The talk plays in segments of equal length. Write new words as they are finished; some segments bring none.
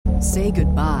Say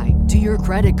goodbye to your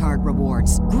credit card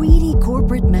rewards. Greedy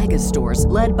corporate mega stores,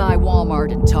 led by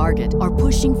Walmart and Target, are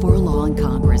pushing for a law in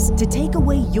Congress to take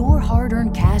away your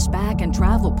hard-earned cash back and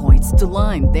travel points to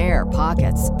line their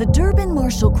pockets. The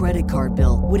Durbin-Marshall credit card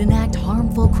bill would enact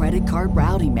harmful credit card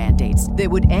routing mandates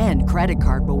that would end credit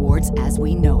card rewards as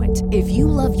we know it. If you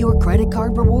love your credit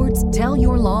card rewards, tell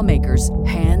your lawmakers,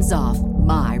 hands off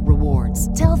my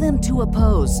rewards. Tell them to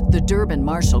oppose the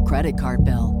Durbin-Marshall credit card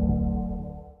bill.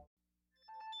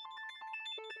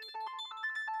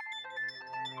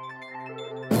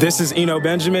 This is Eno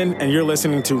Benjamin, and you're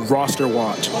listening to Roster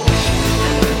Watch.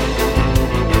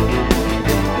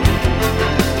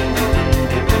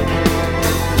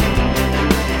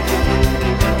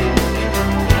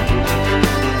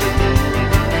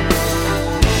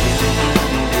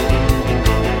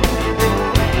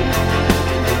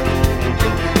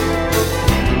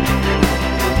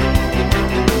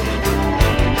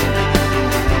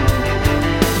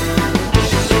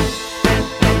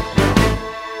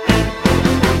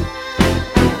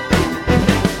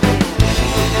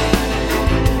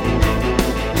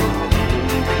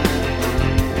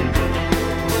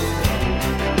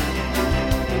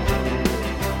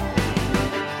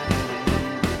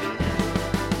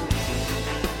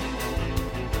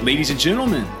 Ladies and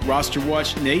gentlemen, Roster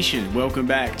Watch Nation, welcome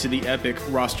back to the Epic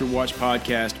Roster Watch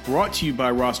podcast, brought to you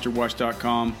by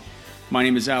rosterwatch.com. My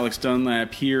name is Alex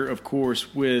Dunlap, here, of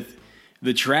course, with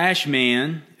the Trash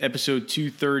Man, episode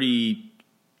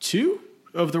 232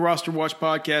 of the Roster Watch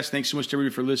podcast. Thanks so much to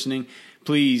everybody for listening.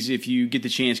 Please, if you get the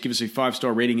chance, give us a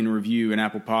 5-star rating and a review in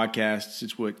Apple Podcasts.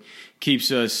 It's what keeps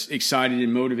us excited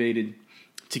and motivated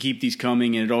to keep these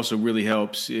coming, and it also really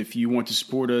helps. If you want to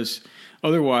support us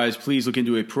otherwise, please look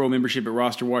into a pro membership at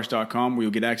rosterwatch.com, where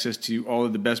you'll get access to all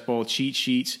of the best ball cheat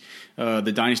sheets.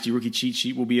 The Dynasty Rookie cheat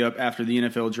sheet will be up after the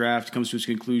NFL draft comes to its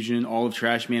conclusion. All of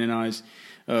Trash Man and I's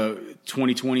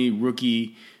 2020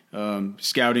 rookie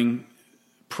scouting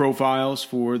profiles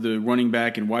for the running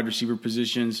back and wide receiver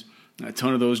positions. A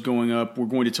ton of those going up. We're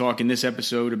going to talk in this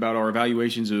episode about our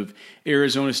evaluations of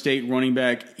Arizona State running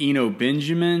back Eno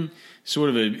Benjamin, sort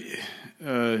of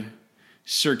a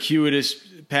circuitous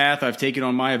path I've taken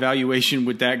on my evaluation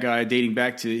with that guy dating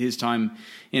back to his time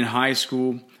in high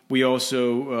school. We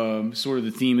also, sort of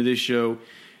the theme of this show,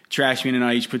 Trashman and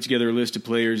I each put together a list of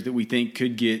players that we think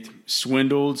could get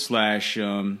swindled slash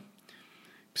like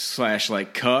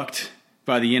cucked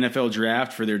by the NFL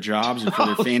draft for their jobs and for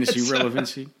their fantasy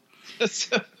relevancy.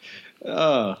 Trashman,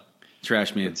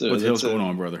 what the hell's going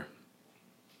on, brother?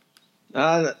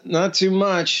 Not too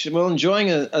much. Well, enjoying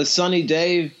a sunny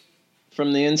day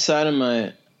from the inside of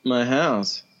my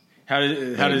house. How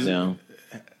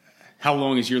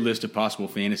long is your list of possible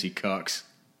fantasy cucks?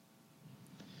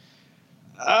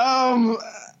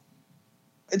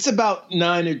 It's about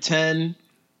 9 or 10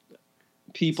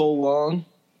 people long.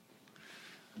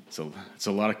 So it's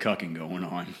a lot of cucking going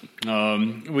on.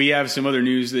 We have some other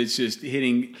news that's just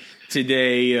hitting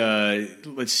today.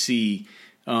 Let's see.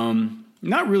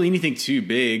 Not really anything too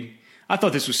big. I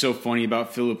thought this was so funny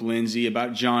about Philip Lindsay,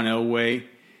 about John Elway.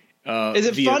 Is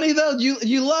it funny, though?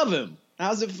 You love him.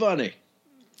 How's it funny?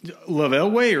 Love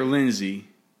Elway or Lindsay?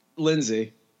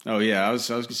 Lindsay. Oh, yeah. I was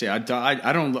going to say, I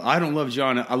don't love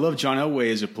John. I love John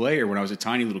Elway as a player when I was a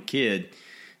tiny little kid.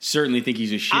 Certainly think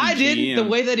he's a shitty I didn't. GM. The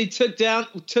way that he took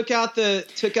out the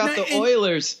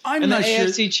Oilers in the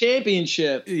AFC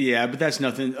Championship. Yeah, but that's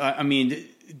nothing. I mean,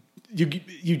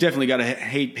 you definitely got to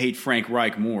hate Frank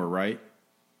Reich more, right?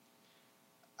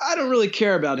 I don't really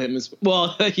care about him as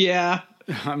well. Yeah.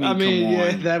 I mean,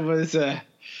 yeah, that was.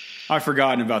 I've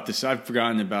forgotten about this. I've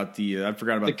forgotten about the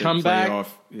comeback. Playoff.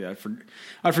 Yeah,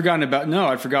 I've forgotten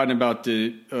about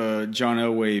the John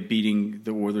Elway beating the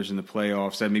Oilers in the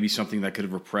playoffs. That may be something that could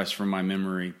have repressed from my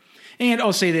memory. And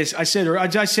I'll say this: I said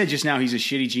just now he's a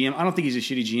shitty GM. I don't think he's a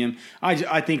shitty GM.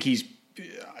 I think he's.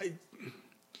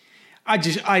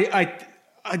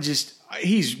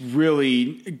 He's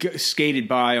really skated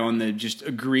by on the just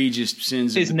egregious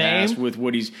sins of the past with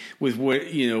what he's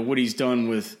done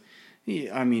with.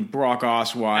 I mean, Brock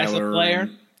Osweiler as a player.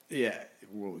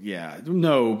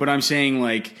 No, but I'm saying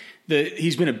like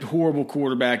he's been a horrible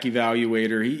quarterback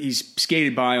evaluator. He's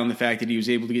skated by on the fact that he was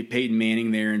able to get Peyton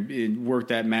Manning there and work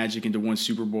that magic into one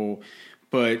Super Bowl.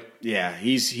 But yeah,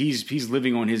 he's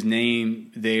living on his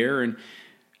name there, and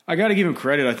I got to give him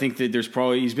credit. I think that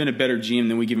he's been a better GM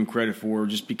than we give him credit for.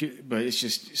 But it's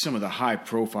just some of the high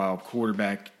profile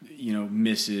quarterback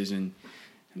misses and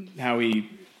how he.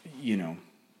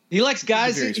 He likes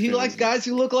guys. He likes guys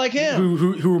who look like him,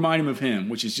 who remind him of him,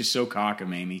 which is just so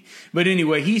cockamamie. But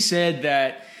anyway, he said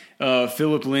that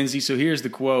Philip Lindsay. So here's the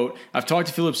quote. I've talked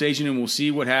to Philip's agent, and we'll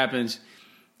see what happens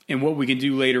and what we can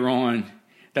do later on.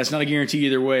 That's not a guarantee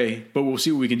either way, but we'll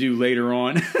see what we can do later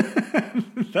on.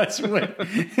 That's what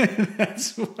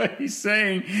he's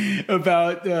saying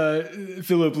about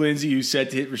Philip Lindsay, who's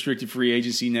set to hit restricted free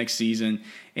agency next season.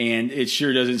 And it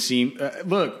sure doesn't seem.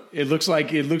 Look, it looks like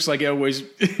Elway's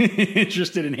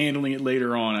interested in handling it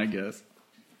later on, I guess.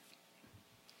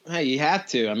 Hey, you have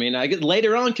to. I mean,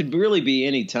 later on could really be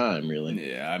any time,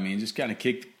 really. Yeah, I mean, just kind of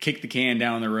kick the can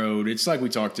down the road. It's like we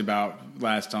talked about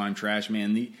last time, Trash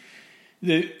Man.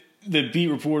 The beat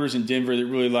reporters in Denver that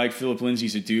really like Philip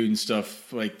Lindsay's a dude and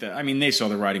stuff like that. I mean, they saw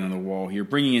the writing on the wall here.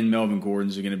 Bringing in Melvin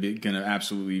Gordon's going to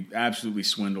absolutely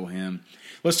swindle him.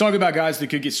 Let's talk about guys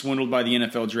that could get swindled by the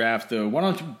NFL draft, though.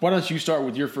 Why don't you start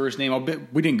with your first name? I'll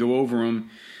bet we didn't go over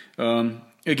them.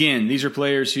 Again, these are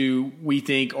players who we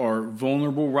think are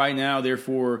vulnerable right now.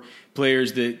 Therefore,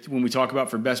 players that when we talk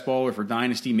about for best ball or for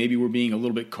dynasty, maybe we're being a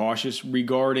little bit cautious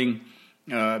regarding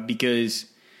because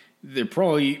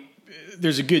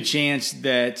there's a good chance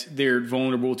that they're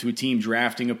vulnerable to a team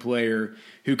drafting a player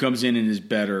who comes in and is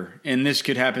better. And this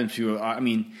could happen to, I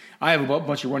have a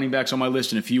bunch of running backs on my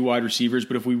list and a few wide receivers,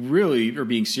 but if we really are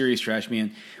being serious, Trash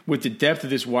Man, with the depth of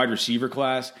this wide receiver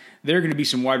class, there are going to be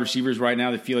some wide receivers right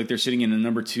now that feel like they're sitting in a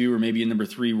number 2 or maybe a number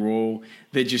 3 role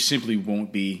that just simply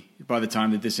won't be by the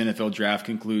time that this NFL draft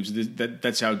concludes.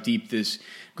 That's how deep this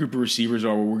group of receivers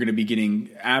are, where we're going to be getting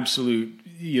absolute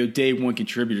day one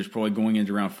contributors probably going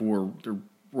into round 4 or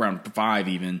round 5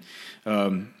 even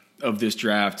of this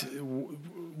draft.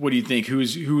 What do you think? Who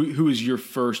is your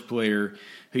first player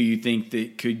who you think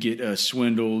that could get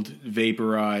swindled,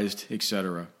 vaporized,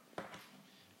 etc.?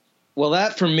 Well,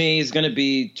 that for me is going to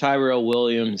be Tyrell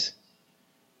Williams.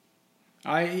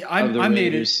 I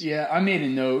made it. Yeah, I made a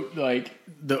note like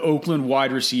the Oakland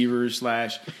wide receivers /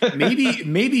 maybe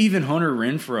even Hunter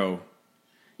Renfrow.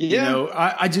 Yeah,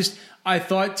 I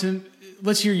thought to.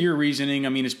 Let's hear your reasoning. I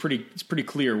mean, it's pretty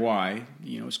clear why.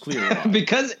 It's clear why.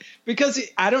 because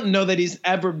I don't know that he's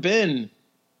ever been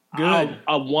good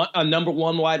a number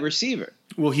 1 wide receiver.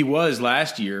 Well, he was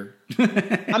last year.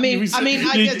 I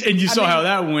guess, and you saw how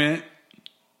that went.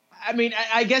 I mean,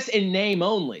 I guess in name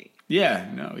only. Yeah.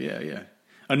 No. Yeah.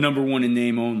 A number 1 in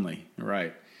name only.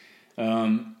 Right.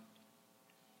 An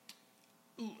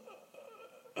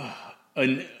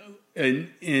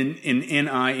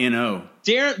NINO.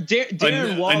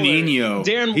 Darren Waller. A Nino.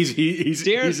 Darren.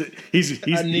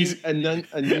 He's a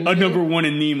number 1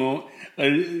 in Nemo. A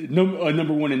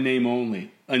number 1 in name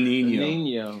only. A Nino.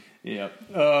 Nino. Yeah.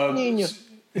 Nino.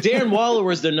 Darren Waller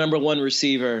was their number 1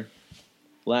 receiver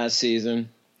last season.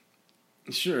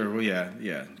 Sure. Well,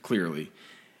 yeah. Clearly.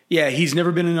 Yeah, he's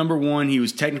never been a number 1. He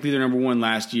was technically their number 1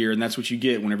 last year, and that's what you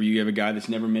get whenever you have a guy that's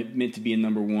never meant to be a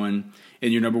number 1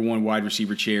 in your number 1 wide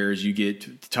receiver chairs. You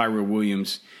get Tyrell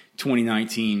Williams,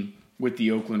 2019 with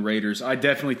the Oakland Raiders. I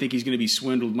definitely think he's going to be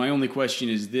swindled. My only question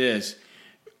is this.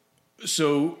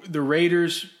 So the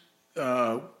Raiders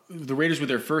with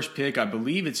their first pick, I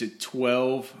believe it's at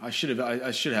 12. I should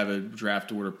have a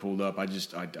draft order pulled up. I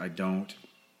don't.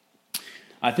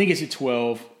 I think it's at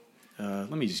 12.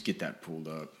 Let me just get that pulled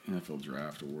up. NFL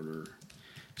draft order.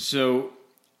 So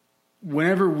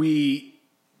whenever we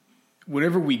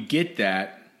get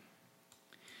that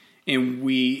and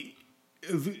we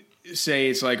say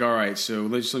it's like, all right, so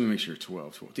let me make sure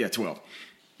 12. Yeah, 12.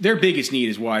 Their biggest need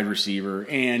is wide receiver.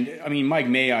 And, I mean, Mike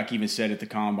Mayock even said at the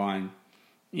Combine,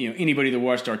 anybody that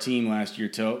watched our team last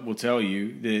year will tell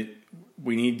you that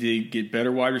we need to get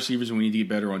better wide receivers and we need to get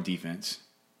better on defense,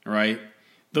 right?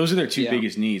 Those are their two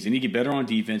biggest needs. They need to get better on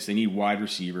defense. They need wide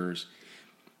receivers.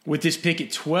 With this pick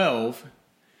at 12,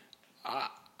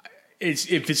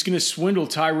 if it's going to swindle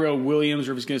Tyrell Williams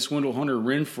or if it's going to swindle Hunter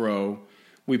Renfrow,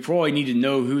 we probably need to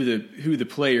know who the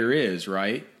player is,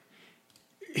 right?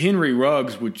 Henry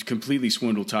Ruggs would completely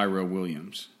swindle Tyrell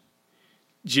Williams.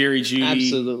 Jerry Jeudy.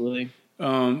 Absolutely.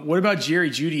 What about Jerry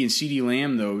Jeudy and CeeDee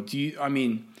Lamb, though?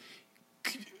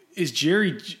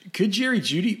 Could Jerry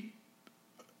Jeudy?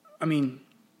 I mean,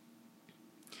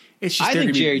 it's just they're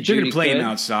going to play him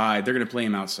outside. They're going to play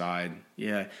him outside.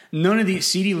 Yeah. None of the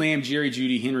CeeDee Lamb, Jerry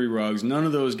Jeudy, Henry Ruggs, none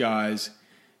of those guys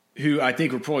who I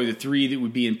think were probably the 3 that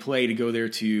would be in play to go there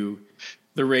to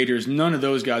the Raiders, none of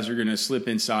those guys are going to slip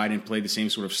inside and play the same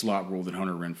sort of slot role that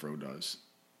Hunter Renfrow does.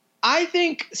 I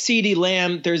think CeeDee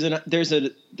Lamb,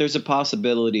 there's a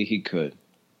possibility he could.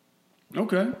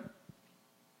 Okay.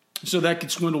 So that could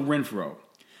swindle Renfrow.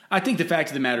 I think the fact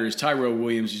of the matter is Tyrell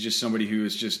Williams is just somebody who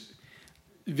is just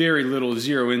very little,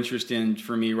 zero interest in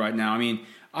for me right now. I mean,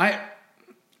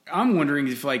 I'm wondering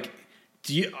if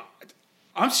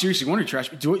I'm seriously wondering, Trash.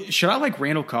 Should I like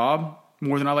Randall Cobb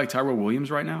more than I like Tyrell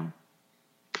Williams right now?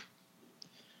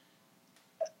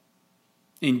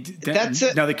 And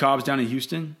now that Cobb's down in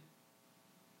Houston?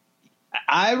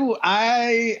 I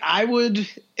would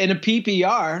in a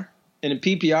PPR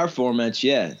format,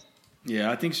 yes.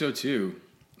 Yeah, I think so too.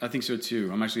 I'm actually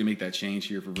going to make that change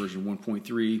here for version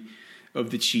 1.3 of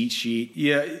the cheat sheet.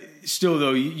 Yeah, still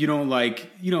though, you don't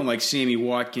like Sammy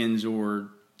Watkins, or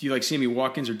do you like Sammy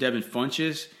Watkins or Devin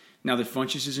Funchess? Now that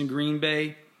Funchess is in Green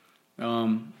Bay,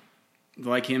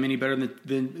 like him any better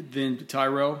than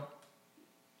Tyrell?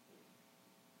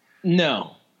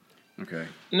 No. Okay.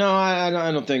 No,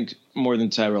 I don't think more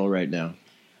than Tyrell right now.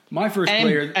 My first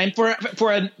player, and for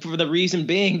the reason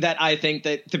being that I think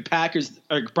that the Packers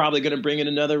are probably going to bring in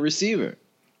another receiver.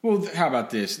 Well, how about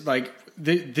this? Like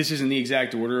this isn't the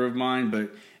exact order of mine,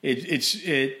 but it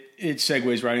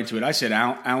segues right into it. I said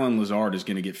Allen Lazard is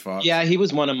going to get fucked. Yeah, he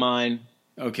was one of mine.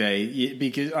 Okay,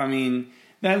 because I mean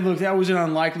that was an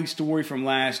unlikely story from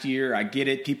last year. I get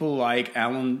it. People like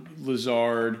Allen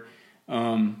Lazard.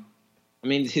 I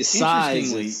mean, his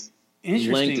size, his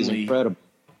length is incredible.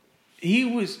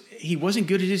 He wasn't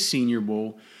good at his Senior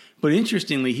Bowl, but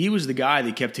interestingly, he was the guy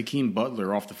that kept Hakeem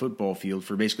Butler off the football field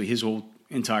for basically his whole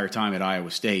entire time at Iowa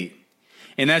State.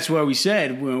 And that's why we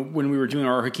said when we were doing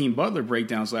our Hakeem Butler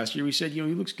breakdowns last year, we said, he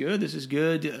looks good. This is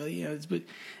good. But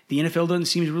the NFL doesn't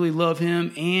seem to really love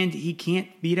him, and he can't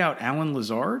beat out Allen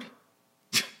Lazard.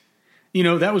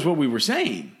 That was what we were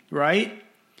saying, right?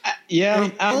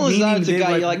 Yeah, Allen Lazard's a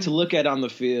guy you like to look at on the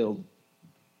field.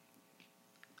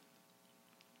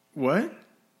 What?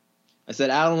 I said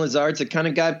Allen Lazard's the kind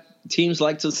of guy teams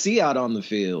like to see out on the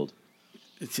field.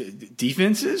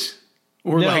 Defenses?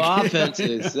 Or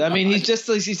offenses. I mean, he's just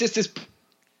this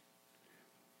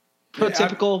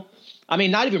prototypical. I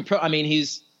mean, not even pro. I mean,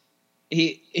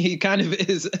 he kind of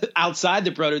is outside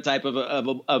the prototype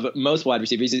of most wide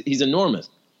receivers. He's enormous.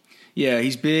 Yeah,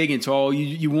 he's big and tall.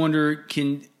 You wonder,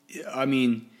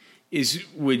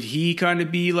 would he kind of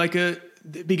be like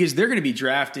because they're going to be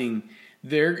drafting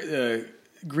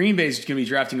Green Bay's going to be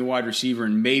drafting a wide receiver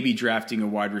and maybe drafting a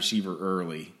wide receiver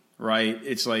early, right?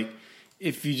 It's like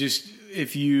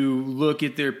if you look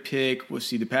at their pick, let's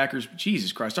see, the Packers,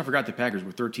 Jesus Christ, I forgot the Packers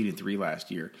were 13-3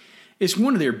 last year. It's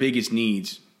one of their biggest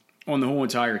needs on the whole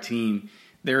entire team.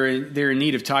 They're in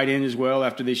need of tight end as well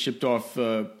after they shipped off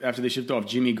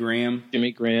Jimmy Graham.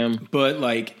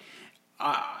 But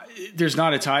there's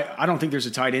not a tight. I don't think there's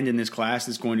a tight end in this class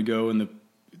that's going to go in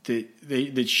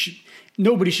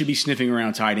nobody should be sniffing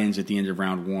around tight ends at the end of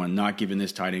round one, not given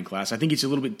this tight end class. I think it's a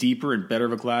little bit deeper and better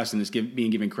of a class than it's being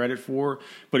given credit for,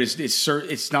 but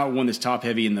it's not one that's top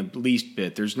heavy in the least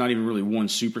bit. There's not even really one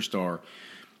superstar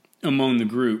among the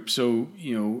group. So,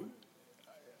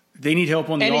 they need help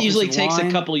on the offensive line. And it usually takes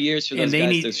a couple of years for those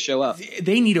guys to show up.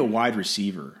 They need a wide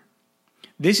receiver.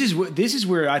 This is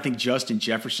where I think Justin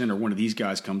Jefferson or one of these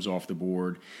guys comes off the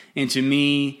board. And to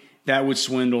me, that would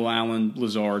swindle Allen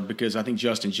Lazard because I think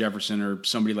Justin Jefferson or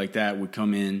somebody like that would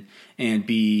come in and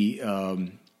be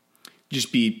absolute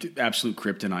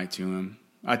kryptonite to him.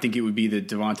 I think it would be the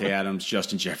Devontae Adams,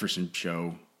 Justin Jefferson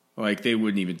show. Like they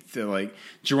wouldn't even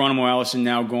Geronimo Allison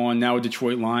now gone, now a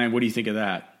Detroit Lion. What do you think of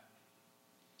that?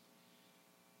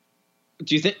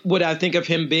 Would I think of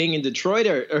him being in Detroit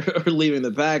or leaving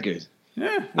the Packers?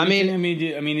 Yeah, I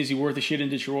mean, is he worth a shit in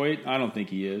Detroit? I don't think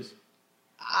he is.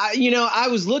 I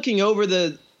was looking over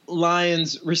the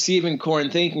Lions receiving core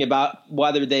and thinking about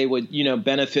whether they would,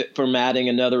 benefit from adding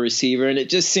another receiver, and it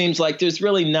just seems like there's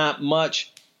really not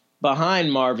much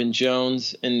behind Marvin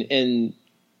Jones, and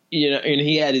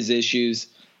he had his issues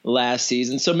last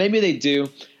season, so maybe they do.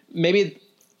 Maybe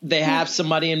they have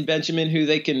somebody in Benjamin who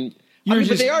they can. But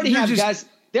they already have guys.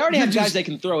 They already have guys they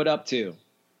can throw it up to.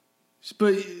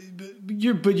 But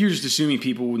you're just assuming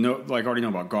people already know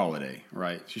about Golladay,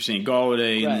 right? So you're saying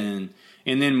Golladay, right.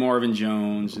 and then Marvin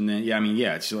Jones, and then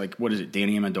it's like, what is it,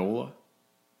 Danny Amendola?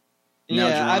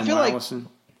 I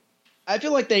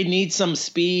feel like they need some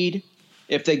speed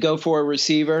if they go for a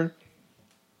receiver,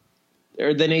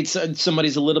 or they need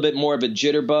somebody's a little bit more of a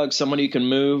jitterbug, somebody who can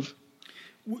move.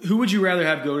 Who would you rather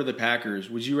have go to the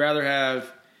Packers? Would you rather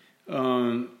have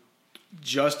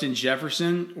Justin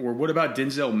Jefferson, or what about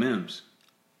Denzel Mims?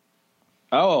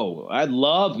 Oh, I'd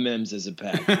love Mims as a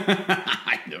Packer.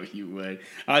 I know you would.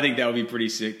 I think that would be pretty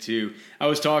sick too. I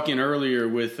was talking earlier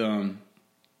with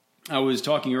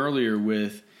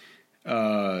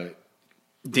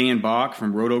Dan Bach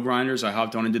from Roto Grinders. I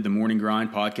hopped on and did the Morning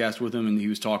Grind podcast with him, and we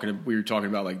were talking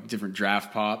about like different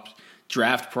draft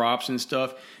props and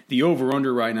stuff. The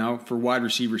over-under right now for wide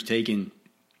receivers taken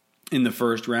in the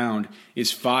first round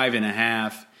is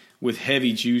 5.5 with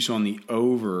heavy juice on the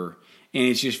over. And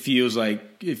it just feels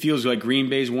like Green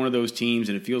Bay is one of those teams,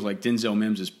 and it feels like Denzel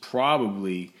Mims is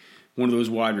probably one of those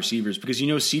wide receivers because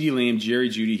CeeDee Lamb, Jerry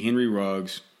Jeudy, Henry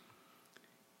Ruggs,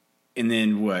 and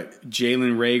then what?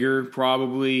 Jalen Reagor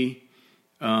probably.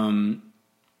 Other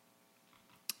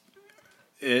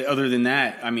than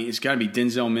that, I mean, it's got to be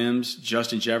Denzel Mims,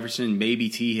 Justin Jefferson, maybe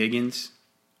T. Higgins.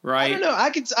 Right. I don't know.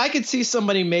 I could see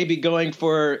somebody maybe going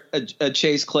for a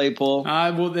Chase Claypool.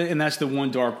 And that's the one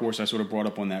dark horse I sort of brought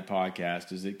up on that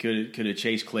podcast is that could a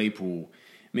Chase Claypool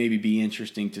maybe be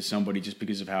interesting to somebody just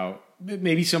because of how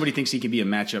maybe somebody thinks he could be a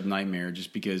matchup nightmare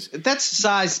just because that's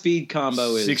size speed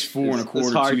combo is 6'4" and a quarter,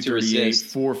 238,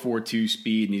 4.42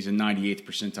 speed, and he's a 98th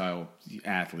percentile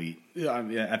athlete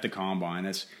at the combine.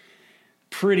 That's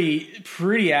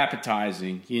pretty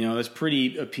appetizing, That's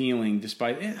pretty appealing.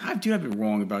 Despite, I've been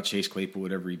wrong about Chase Claypool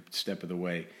at every step of the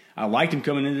way. I liked him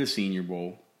coming into the Senior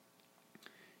Bowl.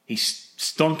 He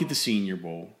stunk at the Senior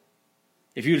Bowl.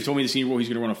 If you would have told me the Senior Bowl he's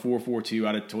going to run a 4.42,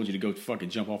 I'd have told you to go fucking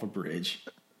jump off a bridge.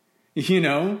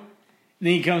 Then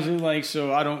he comes in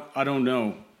so I don't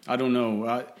know.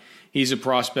 He's a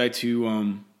prospect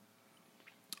who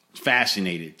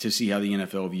fascinated to see how the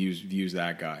NFL views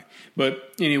that guy.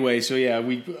 But anyway, so yeah,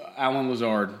 Allen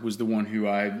Lazard was the one who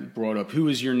I brought up. Who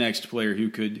is your next player who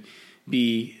could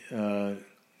be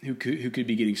who could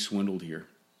be getting swindled here?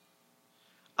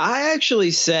 I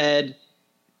actually said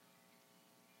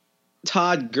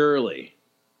Todd Gurley.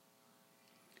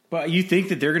 But you think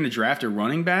that they're going to draft a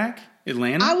running back,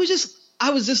 Atlanta? I was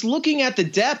just looking at the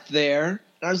depth there.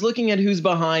 I was looking at who's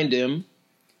behind him.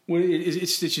 Well,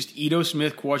 it's just Ito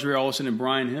Smith, Quadri Allison, and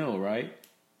Brian Hill, right?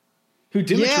 Who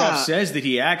Dimitroff says that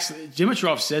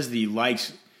Dimitroff says that he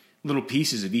likes little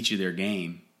pieces of each of their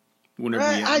game. Whenever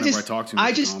I talk to him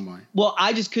at the combine. Well,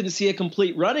 I just couldn't see a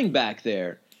complete running back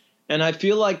there. And I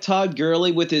feel like Todd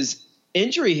Gurley, with his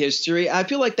injury history, I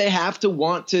feel like they have to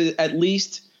want to at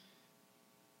least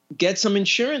get some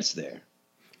insurance there.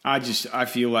 I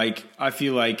feel like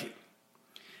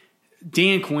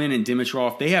Dan Quinn and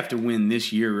Dimitroff, they have to win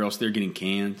this year or else they're getting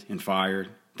canned and fired.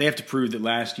 They have to prove that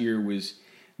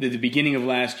the beginning of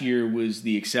last year was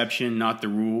the exception, not the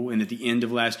rule, and at the end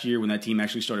of last year when that team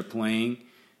actually started playing,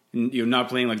 and not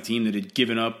playing like a team that had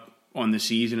given up on the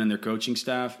season and their coaching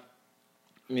staff.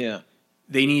 Yeah.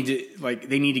 They need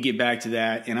to get back to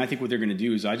that, and I think what they're going to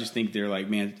do is I just think they're like,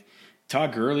 man,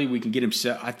 Todd Gurley, we can get him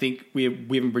set. I think we have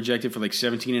him projected for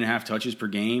 17.5 touches per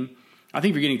game. I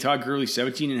think if you're getting Todd Gurley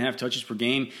 17.5 touches per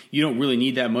game, you don't really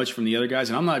need that much from the other guys.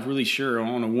 And I'm not really sure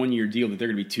on a one-year deal that they're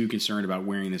going to be too concerned about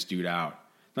wearing this dude out.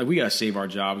 We got to save our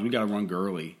jobs. We got to run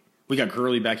Gurley. We got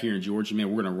Gurley back here in Georgia, man.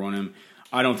 We're going to run him.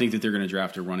 I don't think that they're going to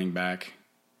draft a running back.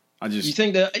 You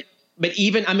think that? But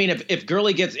even, if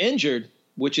Gurley gets injured,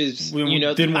 which is, then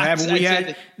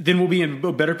we'll be in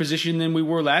a better position than we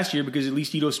were last year because at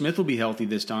least Ito Smith will be healthy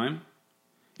this time.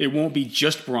 It won't be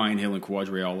just Brian Hill and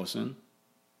Quadri Allison.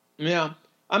 Yeah.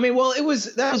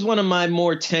 That was one of my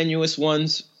more tenuous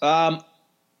ones. One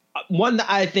that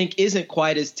I think isn't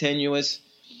quite as tenuous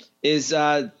is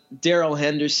Darrell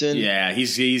Henderson. Yeah,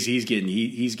 he's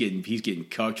getting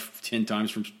cucked 10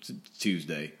 times from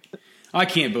Tuesday. I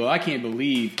can't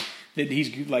believe that he's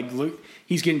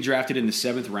getting drafted in the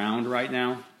 7th round right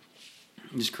now.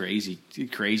 It's crazy.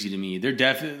 It's crazy to me.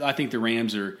 I think the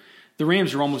Rams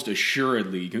are almost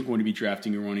assuredly going to be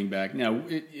drafting a running back. Now,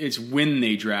 it's when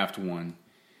they draft one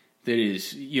that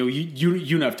is,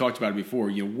 you and I have talked about it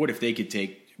before. What if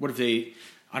they,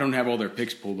 I don't have all their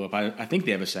picks pulled up. I think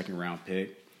they have a 2nd round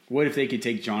pick. What if they could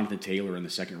take Jonathan Taylor in the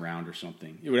 2nd round or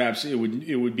something?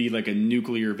 It would be like a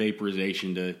nuclear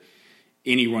vaporization to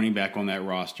any running back on that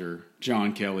roster.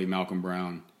 John Kelly, Malcolm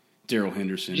Brown, Darrell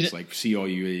Henderson. It's see all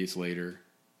you idiots later.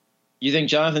 You think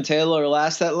Jonathan Taylor will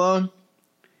last that long?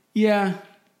 Yeah,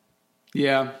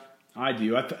 I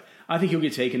do. I think he'll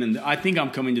get taken, I think I'm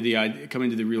coming to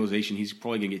the realization he's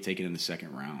probably going to get taken in the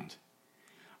 2nd round.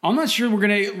 I'm not sure we're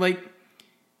going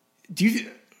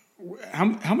to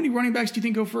how many running backs do you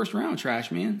think go 1st round, Trash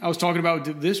Man? I was talking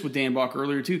about this with Dan Bach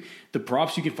earlier too. The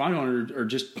props you can find on it are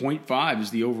just 0.5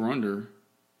 is the over under.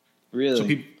 Really?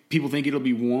 So people think it'll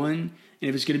be 1, and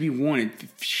if it's going to be 1, it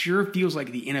sure feels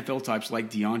like the NFL types like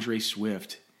DeAndre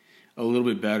Swift a little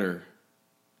bit better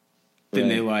than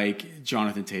they like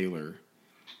Jonathan Taylor.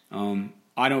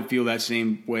 I don't feel that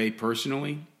same way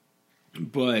personally,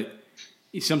 but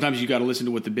sometimes you got to listen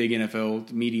to what the big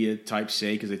NFL media types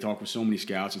say because they talk with so many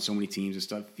scouts and so many teams and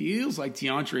stuff. Feels like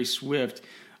DeAndre Swift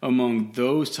among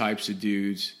those types of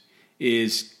dudes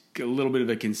is a little bit of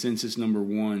a consensus number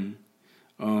 1.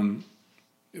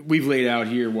 We've laid out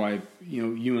here why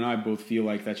you and I both feel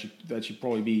like that should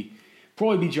probably be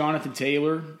probably be Jonathan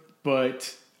Taylor,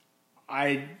 but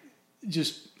I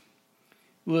just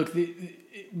look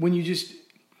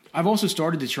I've also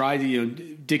started to try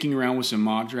dicking around with some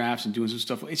mock drafts and doing some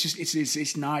stuff.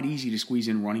 It's not easy to squeeze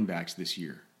in running backs this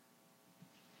year.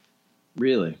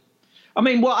 Really? I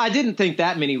mean, well, I didn't think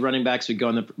that many running backs would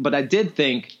go but I did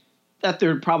think that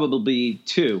there would probably be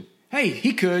 2. Hey,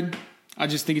 he could. I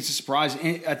just think it's a surprise.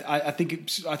 And I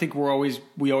think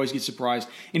we always get surprised.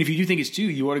 And if you do think it's 2,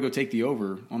 you ought to go take the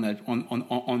over on that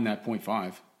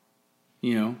 0.5.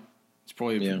 You know, it's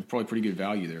probably pretty good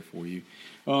value there for you.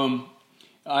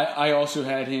 I also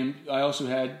had him. I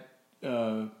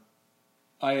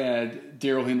had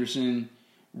Darrell Henderson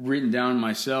written down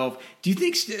myself. Do you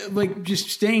think just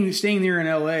staying there in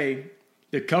LA,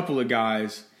 the couple of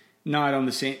guys not on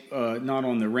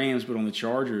the Rams but on the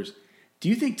Chargers? Do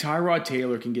you think Tyrod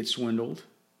Taylor can get swindled?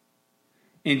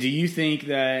 And do you think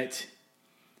that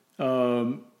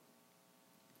kind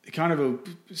of a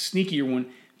sneakier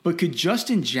one, but could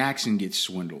Justin Jackson get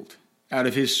swindled out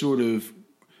of his sort of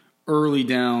early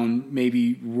down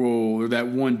maybe role, or that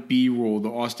 1B role, the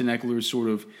Austin Eckler sort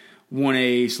of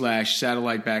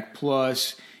 1A/satellite back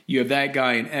plus? You have that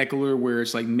guy in Eckler where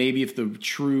it's like maybe if the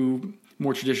true,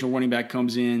 more traditional running back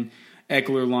comes in,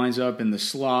 Eckler lines up in the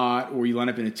slot, or you line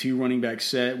up in a 2 running back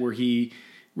set where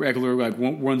Eckler like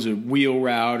runs a wheel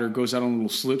route or goes out on a little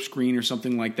slip screen or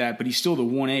something like that. But he's still the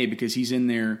 1A because he's in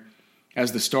there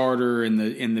as the starter and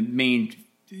the main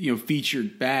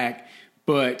featured back,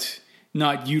 but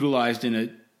not utilized in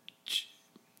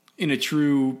a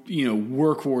true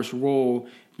workhorse role,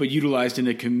 but utilized in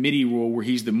a committee role where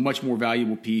he's the much more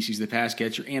valuable piece. He's the pass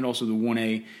catcher and also the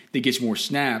 1A that gets more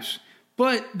snaps.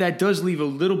 But that does leave a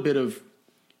little bit of,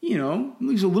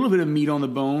 leaves a little bit of meat on the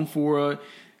bone for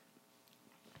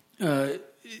a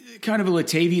kind of a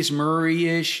Latavius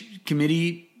Murray-ish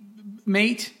committee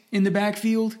mate in the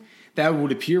backfield. That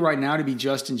would appear right now to be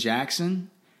Justin Jackson.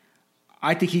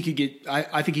 I think he could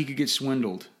get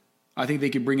swindled. I think they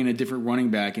could bring in a different running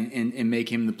back and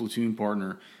make him the platoon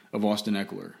partner of Austin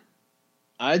Eckler.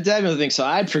 I definitely think so.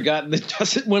 I'd forgotten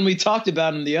that when we talked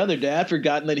about him the other day. I'd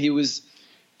forgotten that he was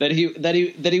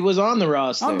on the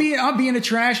roster. I'm being a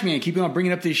trash man, keeping on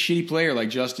bringing up this shitty player like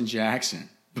Justin Jackson.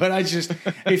 But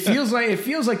it feels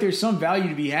like there's some value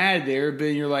to be had there. But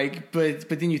you're like, but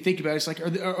then you think about it, it's like,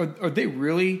 are they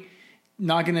really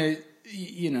not going to,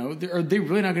 are they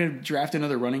really not going to draft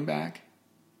another running back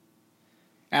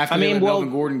after they let Melvin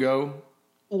Gordon go?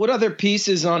 What other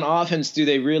pieces on offense do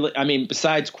they really? I mean,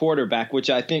 besides quarterback, which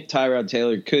I think Tyrod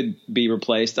Taylor could be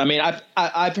replaced. I mean,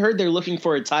 I've heard they're looking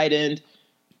for a tight end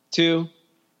too,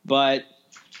 but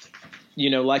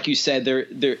like you said, there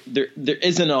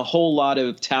isn't a whole lot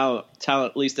of talent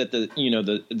at least at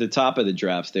the top of the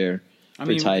drafts there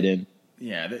for tight end.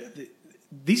 Yeah,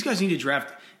 these guys need to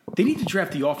draft. They need to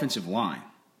draft the offensive line.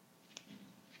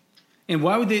 And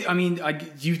why would they? I mean,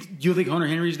 do you think Hunter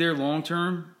Henry's there long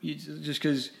term? Just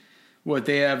because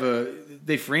they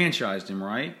franchised him,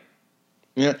 right?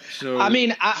 Yeah. So I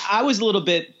mean, I was a little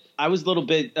bit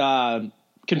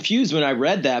confused when I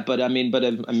read that, but I mean,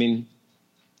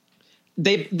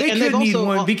 they could need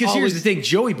one because here's the thing: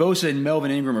 Joey Bosa and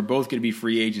Melvin Ingram are both going to be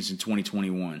free agents in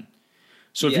 2021.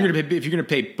 So if you're going to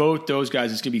pay both those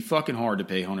guys, it's going to be fucking hard to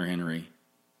pay Hunter Henry.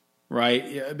 Right,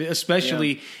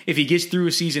 especially if he gets through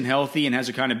a season healthy and has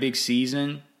a kind of big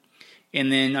season, and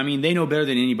then they know better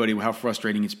than anybody how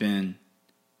frustrating it's been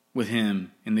with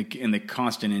him and the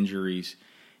constant injuries.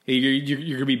 You're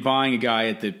going to be buying a guy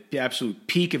at the absolute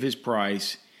peak of his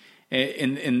price,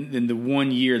 and the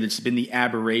 1 year that's been the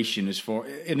aberration as far.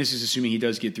 And this is assuming he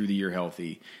does get through the year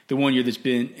healthy. The 1 year that's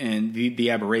been the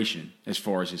aberration as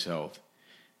far as his health.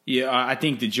 Yeah, I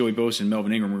think that Joey Bosa and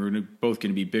Melvin Ingram are both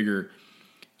going to be bigger.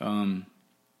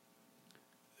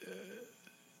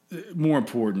 More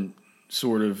important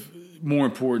sort of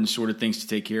things to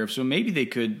take care of. So maybe they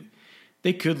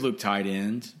could look tight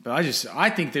end, but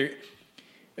I think they're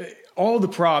all the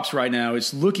props right now.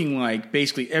 It's looking like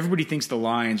basically everybody thinks the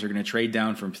Lions are going to trade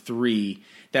down from 3.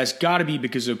 That's got to be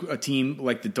because of a team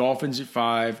like the Dolphins at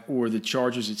 5 or the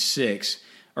Chargers at 6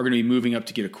 are going to be moving up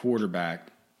to get a quarterback.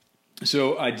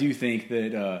 So I do think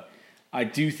that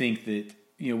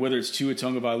whether it's Tua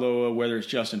Tagovailoa, whether it's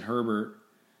Justin Herbert,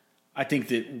 I think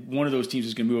that one of those teams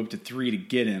is going to move up to 3 to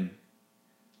get him.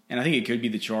 And I think it could be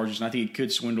the Chargers, and I think it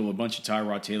could swindle a bunch of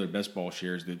Tyrod Taylor best ball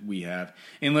shares that we have.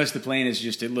 Unless the plan is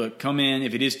just to, look, come in.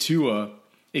 If it is Tua,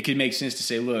 it could make sense to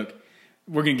say, look,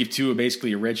 we're going to give Tua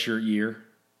basically a redshirt year,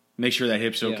 make sure that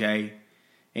hip's okay,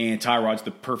 and Tyrod's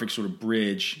the perfect sort of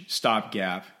bridge,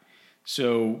 stopgap.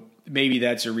 So maybe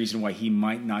that's a reason why he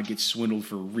might not get swindled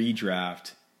for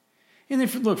redraft. And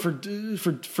then look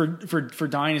for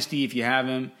Dynasty, if you have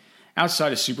him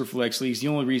outside of Superflex leagues, the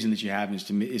only reason that you have him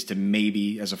is to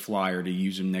maybe as a flyer to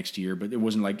use him next year. But it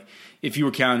wasn't like if you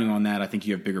were counting on that, I think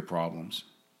you have bigger problems.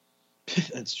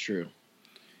 That's true.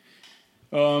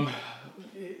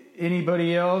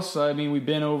 Anybody else? I mean, we've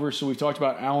been over. So we've talked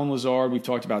about Allen Lazard. We've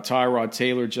talked about Tyrod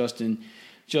Taylor, Justin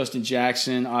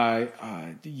Jackson.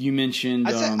 You mentioned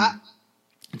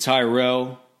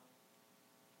Tyrell.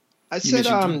 I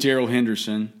said Darrell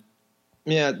Henderson.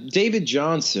 Yeah, David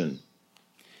Johnson.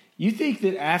 You think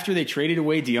that after they traded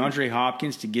away DeAndre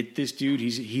Hopkins to get this dude,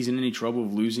 he's in any trouble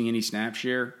of losing any snap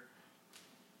share?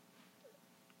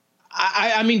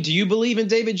 I mean, do you believe in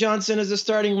David Johnson as a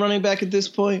starting running back at this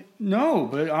point? No,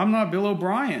 but I'm not Bill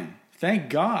O'Brien. Thank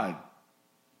God.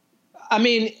 I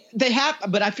mean, they have,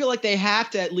 but I feel like they have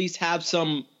to at least have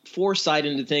some foresight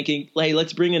into thinking, hey,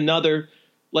 let's bring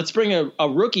a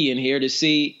rookie in here to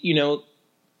see,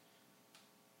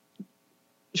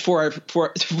 for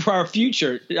our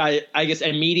future, I guess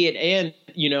immediate and,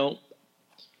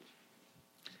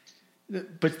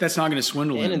 But that's not going to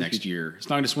swindle him next year. It's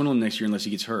not going to swindle him next year unless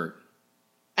he gets hurt.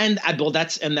 And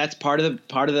that's part of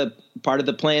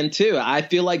the plan too. I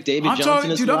feel like David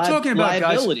Johnson is a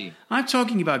liability. I'm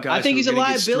talking about guys. I think he's a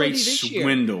liability this year.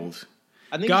 Swindled.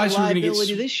 I think he's a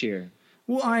liability this year.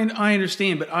 Well, I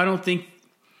understand, but I don't think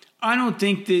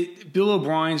that Bill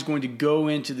O'Brien's going to go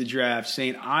into the draft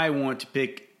saying, I want to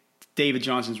pick David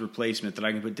Johnson's replacement that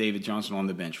I can put David Johnson on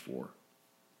the bench for.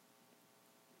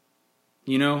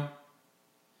 You know?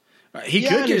 He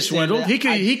could get swindled. He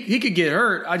could get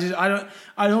hurt.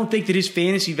 I don't think that his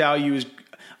fantasy value is.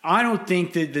 I don't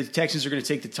think that the Texans are going to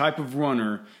take the type of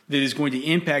runner that is going to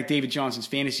impact David Johnson's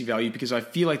fantasy value, because I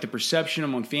feel like the perception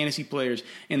among fantasy players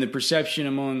and the perception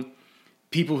among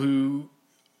people who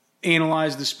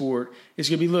analyze the sport is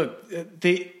going to be, look,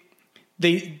 they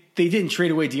didn't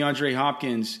trade away DeAndre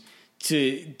Hopkins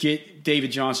to get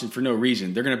David Johnson for no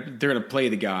reason. They're gonna play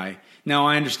the guy. Now,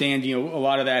 I understand, a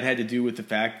lot of that had to do with the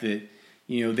fact that,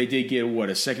 they did get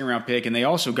a second-round pick, and they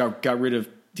also got rid of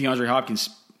DeAndre Hopkins'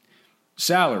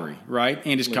 salary, right,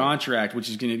 and his contract, which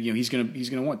is going to, he's going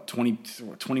to want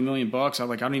 $20 million.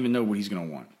 I don't even know what he's going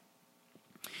to want.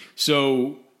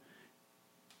 So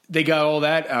they got all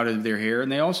that out of their hair,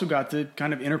 and they also got the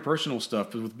kind of interpersonal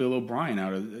stuff with Bill O'Brien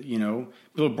out of,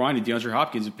 Bill O'Brien and DeAndre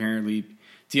Hopkins apparently.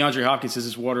 DeAndre Hopkins says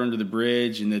it's water under the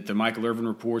bridge, and that the Michael Irvin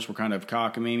reports were kind of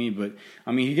cockamamie. But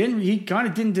I mean, he kind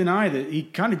of didn't deny that. He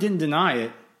kind of didn't deny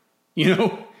it.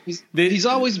 He's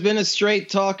always been a straight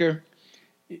talker.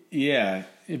 Yeah,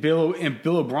 Bill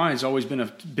O'Brien's always been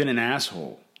an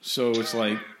asshole. So it's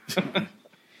like,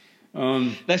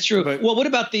 that's true. Well, what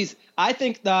about these? I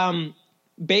think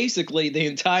basically the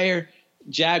entire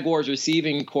Jaguars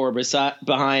receiving corps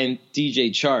behind DJ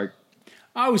Chark.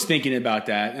 I was thinking about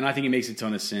that, and I think it makes a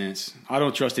ton of sense. I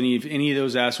don't trust any of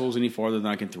those assholes any farther than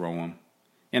I can throw them,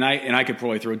 and I could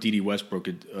probably throw D.D. Westbrook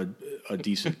a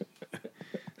decent,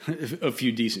 a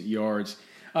few decent yards.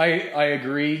 I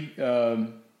agree.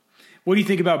 What do you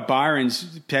think about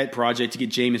Byron's pet project to get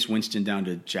Jameis Winston down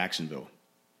to Jacksonville?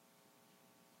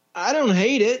 I don't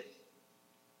hate it.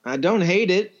 A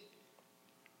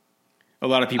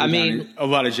lot of people, a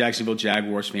lot of Jacksonville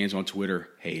Jaguars fans on Twitter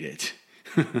hate it.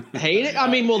 Hate it? I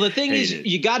mean, well, the thing is,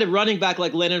 you got a running back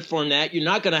like Leonard Fournette. You're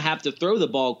not going to have to throw the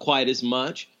ball quite as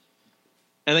much.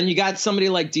 And then you got somebody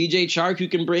like DJ Chark who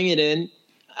can bring it in.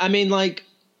 I mean,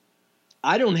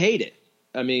 I don't hate it.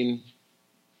 I mean,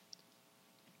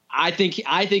 I think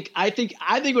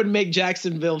it would make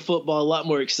Jacksonville football a lot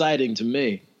more exciting to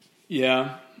me.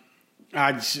 Yeah.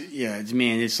 Man,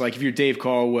 it's like if you're Dave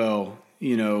Caldwell,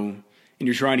 and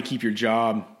you're trying to keep your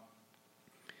job,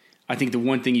 I think the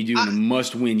one thing you do in a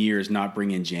must-win year is not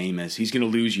bring in Jameis. He's going to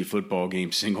lose you football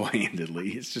games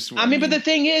single-handedly. It's just. I mean, but the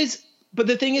thing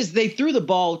is, they threw the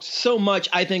ball so much.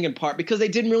 I think in part because they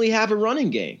didn't really have a running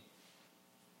game.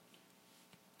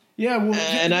 Yeah.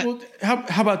 Well,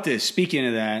 how about this? Speaking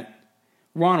of that,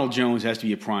 Ronald Jones has to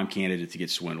be a prime candidate to get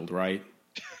swindled, right?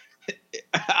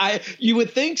 You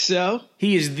would think so.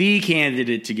 He is the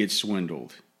candidate to get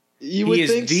swindled. You would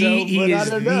think so, but I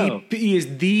don't know. He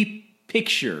is the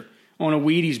picture on a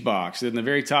Wheaties box. In the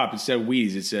very top, instead of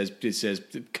Wheaties, it says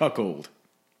cuckold,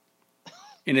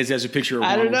 and it has a picture of.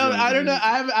 I don't know.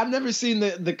 I've never seen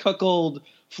the cuckold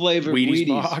flavored Wheaties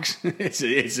box. It's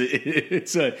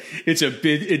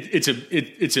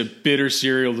a bitter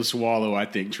cereal to swallow. I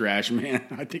think, Trash Man.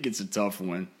 I think it's a tough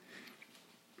one.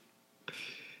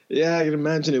 Yeah, I can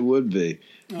imagine it would be,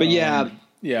 but yeah,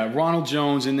 Ronald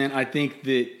Jones, and then I think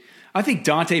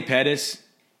Dante Pettis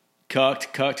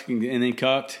cucked, and then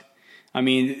cucked. I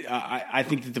mean, I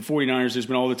think that the 49ers, there's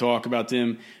been all the talk about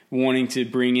them wanting to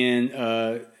bring in,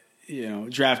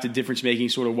 draft a difference-making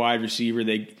sort of wide receiver.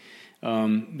 They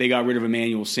got rid of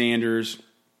Emmanuel Sanders.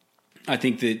 I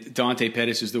think that Dante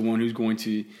Pettis is the one who's going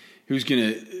to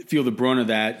feel the brunt of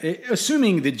that,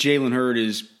 assuming that Jalen Hurd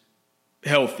is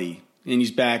healthy and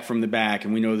he's back from the back,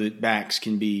 and we know that backs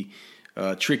can be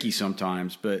tricky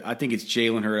sometimes. But I think it's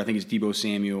Jalen Hurd. I think it's Deebo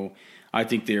Samuel. I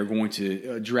think they are going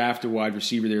to draft a wide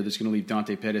receiver there that's going to leave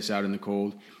Dante Pettis out in the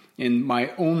cold. And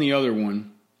my only other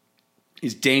one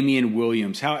is Damian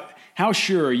Williams. How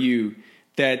sure are you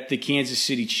that the Kansas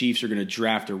City Chiefs are going to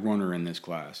draft a runner in this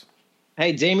class?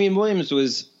 Hey, Damian Williams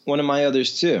was one of my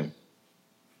others too.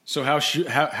 So how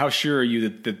sure are you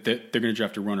that they're going to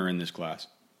draft a runner in this class?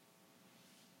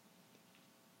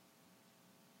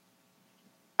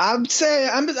 I'd say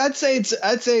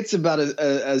it's about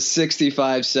a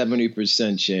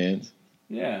 65-70% chance.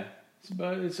 Yeah,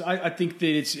 I think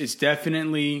that it's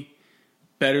definitely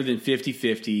better than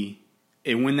 50-50.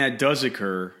 And when that does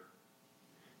occur,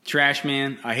 Trash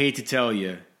Man, I hate to tell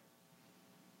you,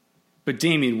 but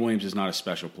Damian Williams is not a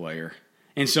special player.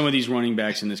 And some of these running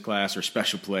backs in this class are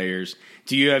special players.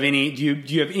 Do you have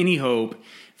any hope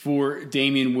for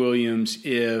Damian Williams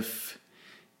if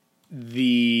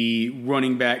the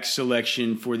running back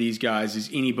selection for these guys is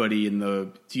anybody in the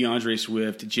DeAndre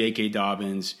Swift, J.K.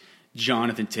 Dobbins,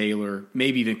 Jonathan Taylor,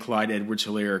 maybe even Clyde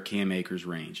Edwards-Helaire or Cam Akers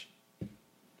range?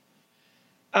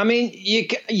 I mean,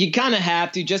 you kind of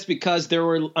have to, just because there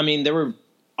was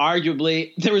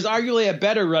arguably a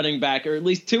better running back, or at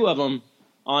least two of them,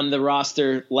 on the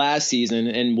roster last season,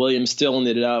 and Williams still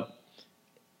ended up,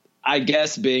 I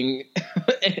guess, being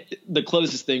the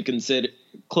closest thing to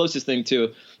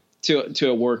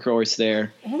a workhorse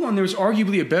there. Hold on, there was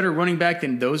arguably a better running back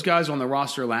than those guys on the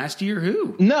roster last year?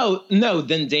 Who? No,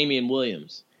 than Damian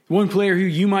Williams. One player who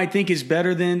you might think is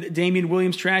better than Damian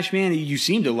Williams, Trash Man, you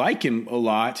seem to like him a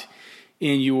lot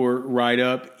in your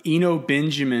write-up. Eno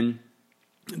Benjamin,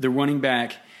 the running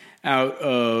back out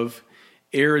of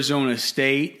Arizona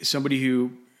State, somebody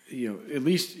who, at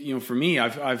least, for me,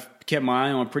 I've kept my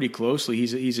eye on pretty closely.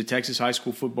 He's a Texas high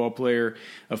school football player,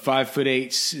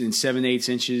 5'8" and 7/8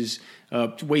 inches,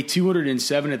 weighed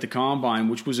 207 at the combine,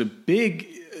 which was a big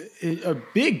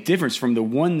difference from the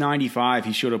 195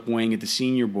 he showed up weighing at the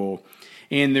Senior Bowl.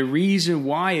 And the reason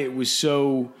why it was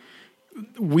so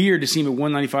weird to see him at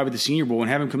 195 at the Senior Bowl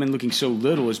and have him come in looking so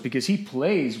little is because he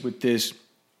plays with this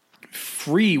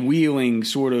freewheeling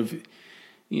sort of,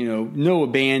 no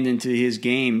abandon to his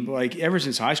game. Like ever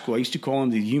since high school, I used to call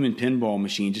him the human pinball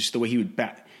machine. Just the way he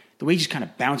just kind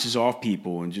of bounces off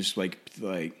people and just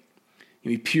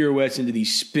he pirouettes into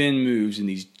these spin moves and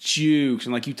these jukes,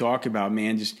 and like you talk about,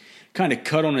 man, just kind of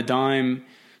cut on a dime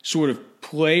sort of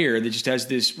player that just has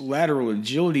this lateral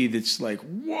agility that's like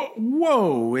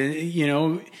whoa, and you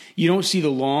don't see the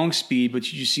long speed,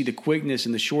 but you just see the quickness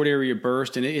and the short area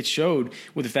burst, and it showed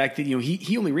with the fact that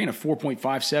he only ran a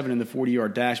 4.57 in the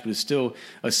 40-yard dash, but is still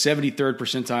a 73rd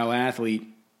percentile athlete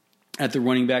at the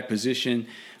running back position.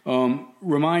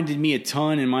 Reminded me a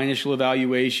ton in my initial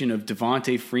evaluation of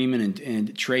Devontae Freeman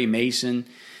and Trey Mason.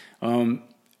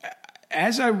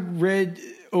 As I read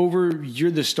over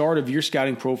the start of your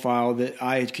scouting profile that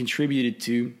I had contributed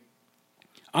to,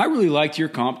 I really liked your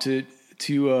comp to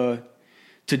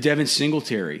Devin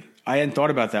Singletary. I hadn't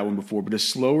thought about that one before, but a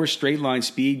slower straight line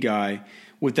speed guy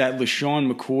with that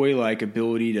LaShawn McCoy-like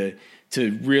ability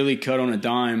to really cut on a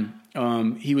dime.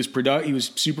 He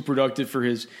was super productive for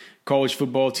his college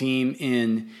football team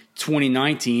in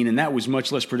 2019, and that was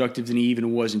much less productive than he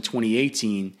even was in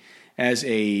 2018 as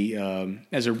a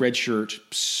redshirt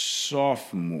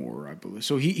sophomore, I believe.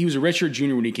 So he was a redshirt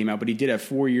junior when he came out, but he did have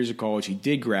 4 years of college. He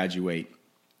did graduate.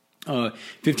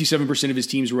 57% of his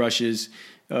team's rushes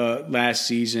last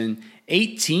season,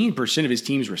 18% of his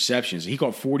team's receptions. He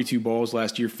caught 42 balls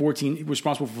last year,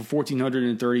 responsible for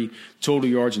 1,430 total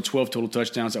yards and 12 total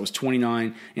touchdowns. That was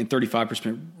 29 and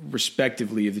 35%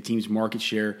 respectively of the team's market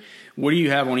share. What do you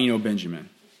have on Eno Benjamin?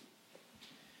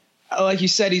 Like you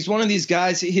said, he's one of these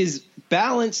guys. His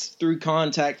balance through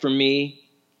contact for me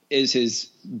is his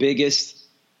biggest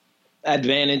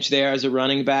advantage there as a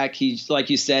running back. He's, like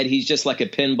you said, he's just like a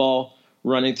pinball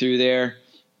running through there.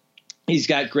 He's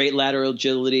got great lateral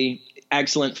agility,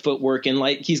 excellent footwork, and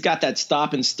he's got that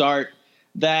stop and start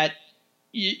that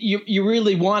you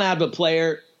really want out of a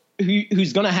player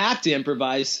who's going to have to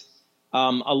improvise.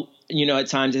 At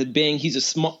times, he's a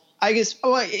small. I guess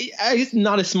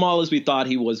not as small as we thought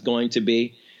he was going to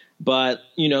be, but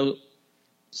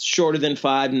shorter than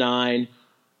 5'9",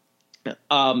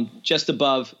 just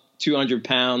above 200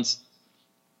 pounds.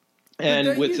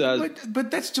 And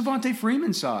but that's Devontae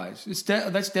Freeman size.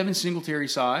 That's Devin Singletary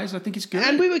size. I think it's good.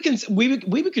 And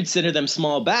we would consider them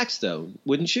small backs, though,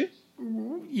 wouldn't you?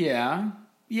 Yeah,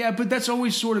 but that's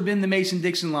always sort of been the Mason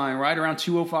Dixon line, right around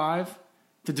 205.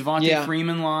 The Devontae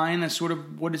Freeman line. That's sort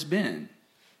of what it's been.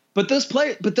 But those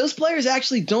players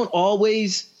actually don't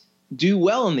always do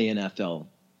well in the NFL.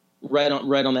 Right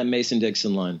on that Mason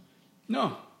Dixon line.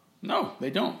 No,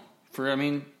 they don't. For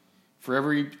every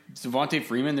Devontae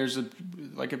Freeman, there's a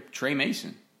Trey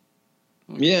Mason.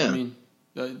 Yeah,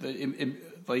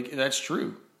 that's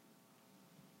true.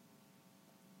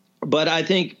 But I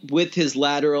think with his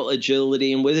lateral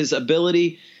agility and with his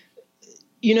ability,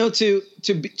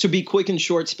 to be quick in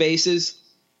short spaces,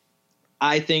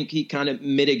 I think he kind of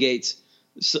mitigates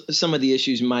some of the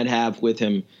issues you might have with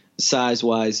him size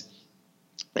wise,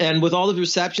 and with all of the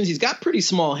receptions, he's got pretty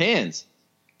small hands.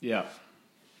 Yeah.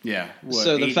 What,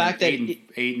 so the fact that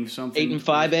 8 and something, 8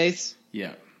 5/8,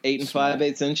 8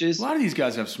 5/8 inches. A lot of these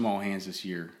guys have small hands this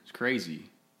year. It's crazy.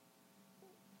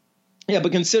 Yeah,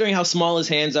 but considering how small his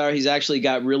hands are, he's actually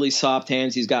got really soft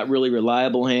hands. He's got really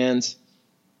reliable hands.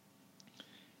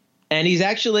 And he's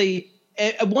actually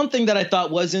 – one thing that I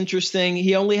thought was interesting,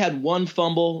 he only had 1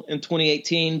 fumble in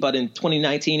 2018, but in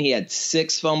 2019 he had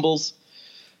 6 fumbles.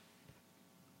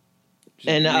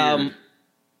 And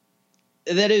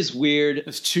that is weird.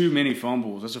 That's too many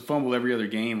fumbles. That's a fumble every other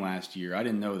game last year. I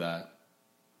didn't know that.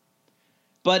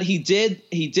 But he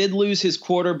did lose his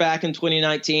quarterback in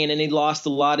 2019, and he lost a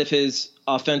lot of his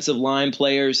offensive line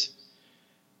players.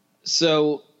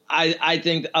 So I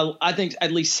think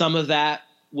at least some of that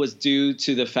was due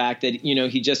to the fact that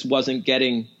he just wasn't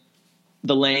getting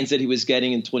the lanes that he was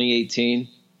getting in 2018.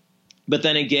 But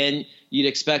then again, you'd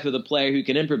expect with a player who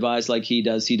can improvise like he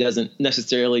does, he doesn't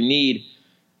necessarily need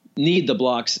the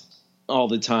blocks all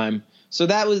the time. So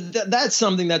that's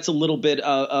something that's a little bit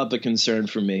of a concern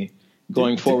for me.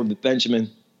 Going forward with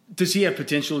Benjamin. Does he have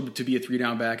potential to be a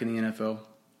 3-down back in the NFL?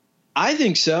 I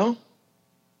think so.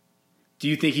 Do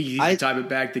you think he's the type of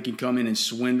back that can come in and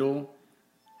swindle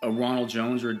a Ronald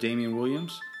Jones or a Damian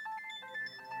Williams?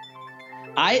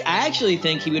 I actually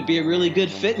think he would be a really good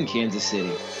fit in Kansas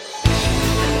City.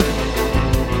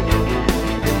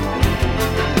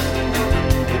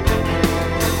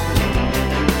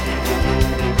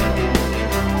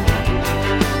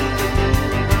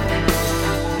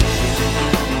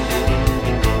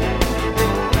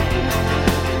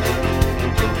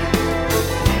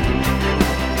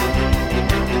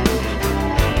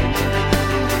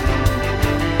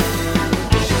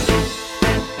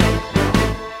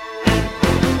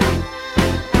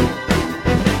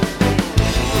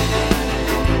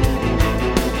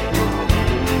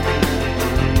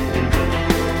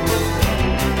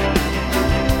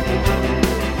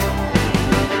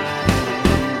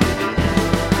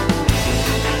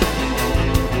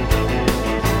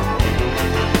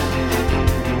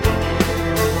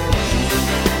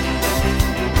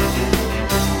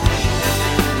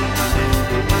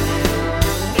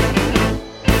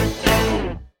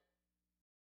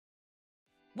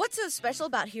 What's so special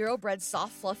about Hero Bread's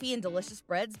soft, fluffy, and delicious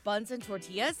breads, buns, and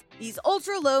tortillas? These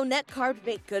ultra-low net-carb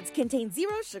baked goods contain 0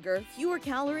 sugar, fewer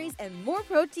calories, and more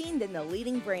protein than the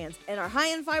leading brands, and are high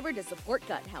in fiber to support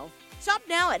gut health. Shop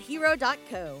now at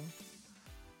Hero.co.